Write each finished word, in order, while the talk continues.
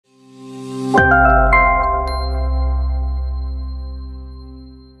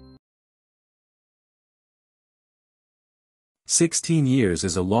16 years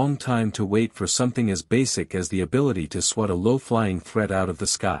is a long time to wait for something as basic as the ability to swat a low-flying threat out of the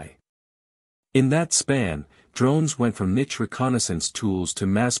sky. In that span, drones went from niche reconnaissance tools to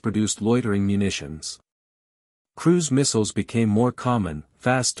mass-produced loitering munitions. Cruise missiles became more common,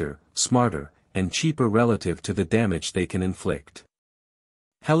 faster, smarter, and cheaper relative to the damage they can inflict.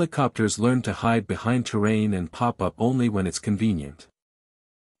 Helicopters learned to hide behind terrain and pop up only when it's convenient.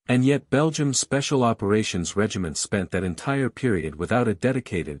 And yet Belgium's Special Operations Regiment spent that entire period without a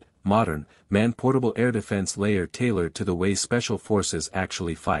dedicated, modern, man-portable air defense layer tailored to the way special forces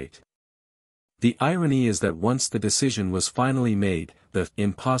actually fight. The irony is that once the decision was finally made, the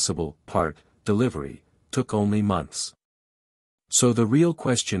impossible part, delivery, took only months. So the real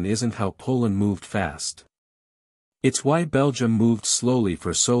question isn't how Poland moved fast. It's why Belgium moved slowly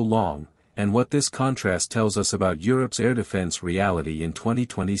for so long, and what this contrast tells us about Europe's air defense reality in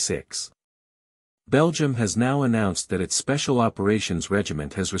 2026. Belgium has now announced that its Special Operations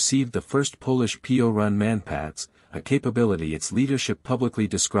Regiment has received the first Polish Piorun MANPADS, a capability its leadership publicly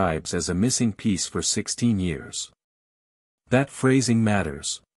describes as a missing piece for 16 years. That phrasing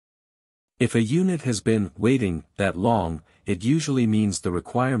matters. If a unit has been waiting that long, it usually means the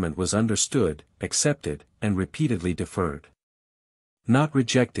requirement was understood, accepted, and repeatedly deferred. Not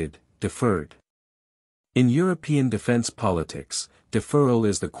rejected, deferred. In European defense politics, deferral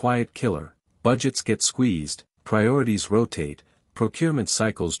is the quiet killer. Budgets get squeezed, priorities rotate, procurement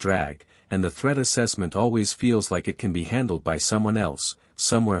cycles drag, and the threat assessment always feels like it can be handled by someone else,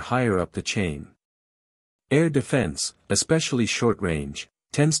 somewhere higher up the chain. Air defense, especially short range,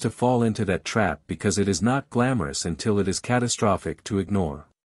 tends to fall into that trap because it is not glamorous until it is catastrophic to ignore.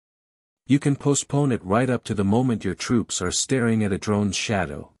 You can postpone it right up to the moment your troops are staring at a drone's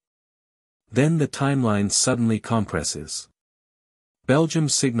shadow. Then the timeline suddenly compresses. Belgium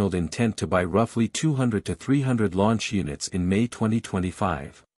signaled intent to buy roughly 200 to 300 launch units in May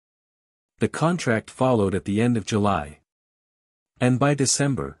 2025. The contract followed at the end of July. And by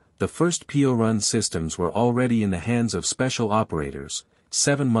December, the first Piorun systems were already in the hands of special operators,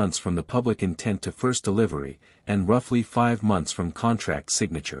 7 months from the public intent to first delivery, and roughly 5 months from contract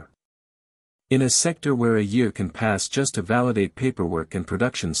signature. In a sector where a year can pass just to validate paperwork and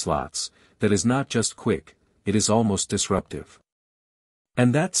production slots, that is not just quick, it is almost disruptive.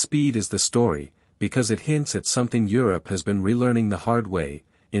 And that speed is the story, because it hints at something Europe has been relearning the hard way: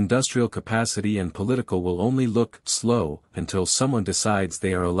 industrial capacity and political will only look slow until someone decides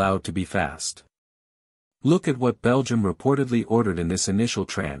they are allowed to be fast. Look at what Belgium reportedly ordered in this initial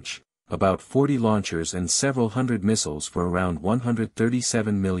tranche, about 40 launchers and several hundred missiles for around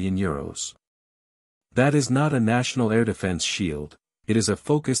 €137 million. That is not a national air defense shield, it is a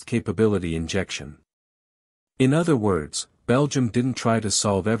focused capability injection. In other words, Belgium didn't try to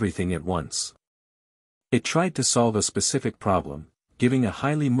solve everything at once. It tried to solve a specific problem, giving a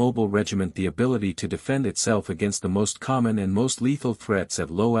highly mobile regiment the ability to defend itself against the most common and most lethal threats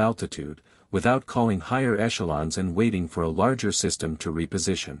at low altitude, without calling higher echelons and waiting for a larger system to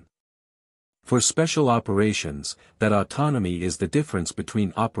reposition. For special operations, that autonomy is the difference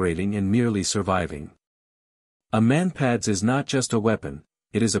between operating and merely surviving. A MANPADS is not just a weapon,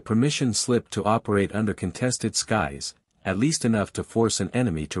 it is a permission slip to operate under contested skies, at least enough to force an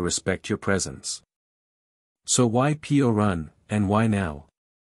enemy to respect your presence. So why Piorun, and why now?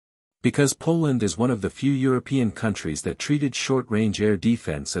 Because Poland is one of the few European countries that treated short-range air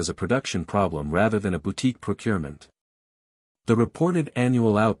defense as a production problem rather than a boutique procurement. The reported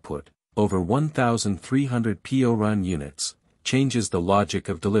annual output, over 1,300 Piorun units, changes the logic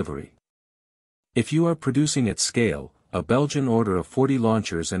of delivery. If you are producing at scale, a Belgian order of 40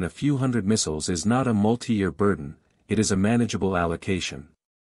 launchers and a few hundred missiles is not a multi-year burden, it is a manageable allocation.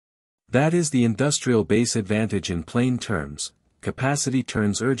 That is the industrial base advantage in plain terms: capacity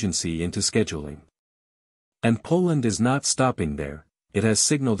turns urgency into scheduling. And Poland is not stopping there, it has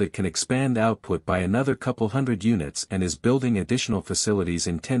signaled it can expand output by another couple hundred units and is building additional facilities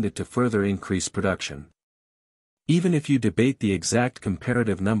intended to further increase production. Even if you debate the exact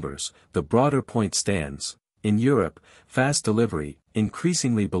comparative numbers, the broader point stands: in Europe, fast delivery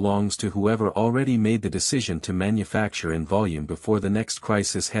increasingly belongs to whoever already made the decision to manufacture in volume before the next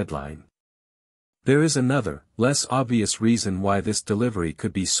crisis headline. There is another, less obvious reason why this delivery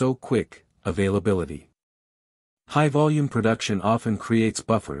could be so quick: availability. High-volume production often creates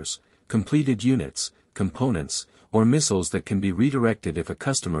buffers, completed units, components, or missiles that can be redirected if a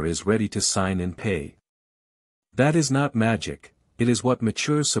customer is ready to sign and pay. That is not magic, it is what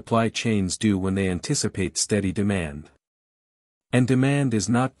mature supply chains do when they anticipate steady demand. And demand is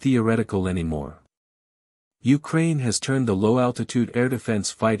not theoretical anymore. Ukraine has turned the low-altitude air defense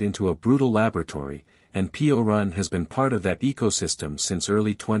fight into a brutal laboratory, and Piorun has been part of that ecosystem since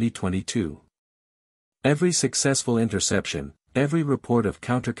early 2022. Every successful interception, every report of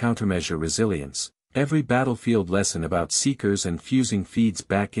countermeasure resilience, every battlefield lesson about seekers and fusing feeds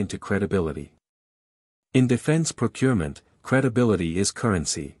back into credibility. In defense procurement, credibility is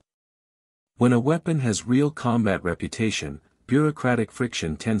currency. When a weapon has real combat reputation, bureaucratic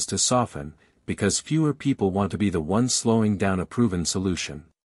friction tends to soften, because fewer people want to be the ones slowing down a proven solution.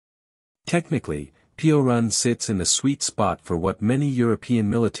 Technically, Piorun sits in the sweet spot for what many European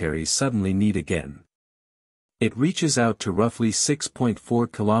militaries suddenly need again. It reaches out to roughly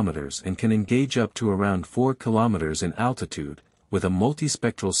 6.4 kilometers and can engage up to around 4 kilometers in altitude, with a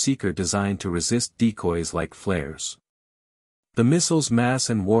multispectral seeker designed to resist decoys like flares. The missile's mass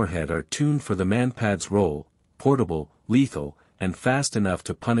and warhead are tuned for the MANPADS role, portable, lethal, and fast enough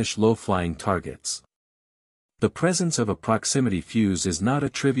to punish low-flying targets. The presence of a proximity fuse is not a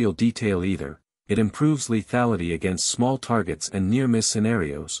trivial detail either. It improves lethality against small targets and near-miss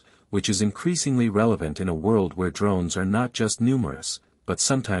scenarios, which is increasingly relevant in a world where drones are not just numerous, but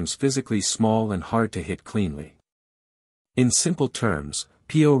sometimes physically small and hard to hit cleanly. In simple terms,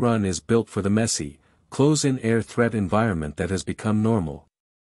 Piorun is built for the messy, close-in air threat environment that has become normal.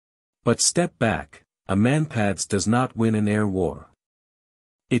 But step back, a MANPADS does not win an air war.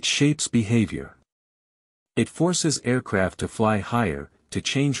 It shapes behavior. It forces aircraft to fly higher, to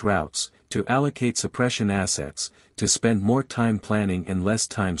change routes, to allocate suppression assets, to spend more time planning and less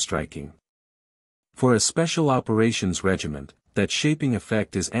time striking. For a special operations regiment, that shaping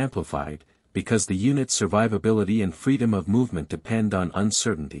effect is amplified, because the unit's survivability and freedom of movement depend on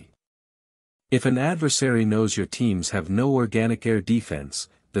uncertainty. If an adversary knows your teams have no organic air defense,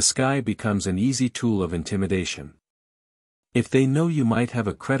 the sky becomes an easy tool of intimidation. If they know you might have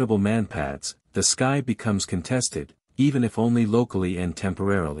a credible MANPADS, the sky becomes contested, even if only locally and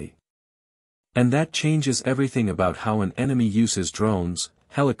temporarily. And that changes everything about how an enemy uses drones,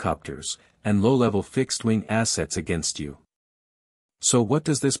 helicopters, and low-level fixed-wing assets against you. So what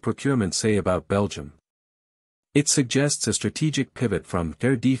does this procurement say about Belgium? It suggests a strategic pivot from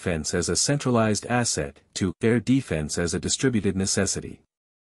air defense as a centralized asset to air defense as a distributed necessity.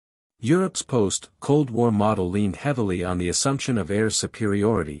 Europe's post-Cold War model leaned heavily on the assumption of air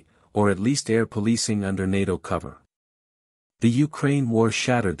superiority, or at least air policing under NATO cover. The Ukraine war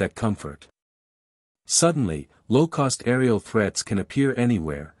shattered that comfort. Suddenly, low-cost aerial threats can appear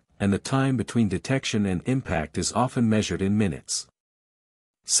anywhere, and the time between detection and impact is often measured in minutes.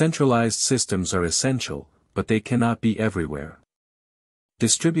 Centralized systems are essential, but they cannot be everywhere.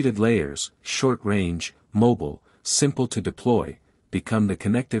 Distributed layers, short-range, mobile, simple to deploy, become the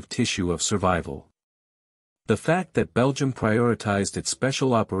connective tissue of survival. The fact that Belgium prioritized its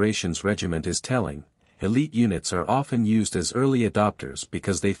Special Operations Regiment is telling. Elite units are often used as early adopters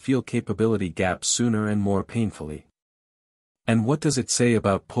because they feel capability gaps sooner and more painfully. And what does it say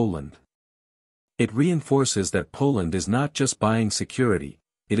about Poland? It reinforces that Poland is not just buying security,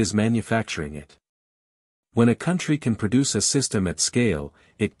 it is manufacturing it. When a country can produce a system at scale,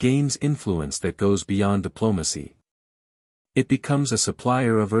 it gains influence that goes beyond diplomacy. It becomes a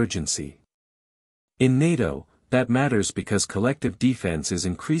supplier of urgency. In NATO, that matters because collective defense is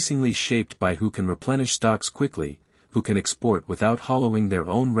increasingly shaped by who can replenish stocks quickly, who can export without hollowing their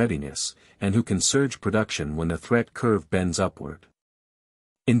own readiness, and who can surge production when the threat curve bends upward.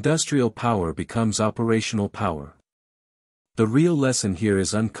 Industrial power becomes operational power. The real lesson here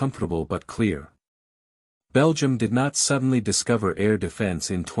is uncomfortable but clear. Belgium did not suddenly discover air defense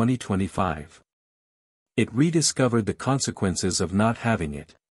in 2025. It rediscovered the consequences of not having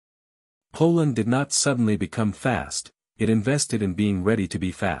it. Poland did not suddenly become fast, it invested in being ready to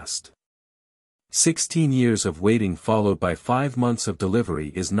be fast. 16 years of waiting followed by 5 months of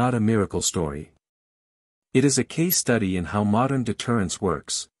delivery is not a miracle story. It is a case study in how modern deterrence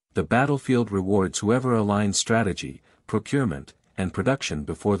works. The battlefield rewards whoever aligns strategy, procurement, and production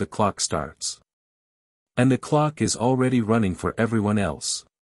before the clock starts. And the clock is already running for everyone else.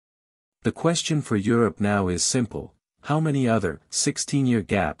 The question for Europe now is simple: how many other 16-year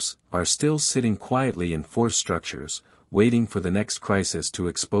gaps are still sitting quietly in force structures, waiting for the next crisis to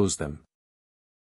expose them?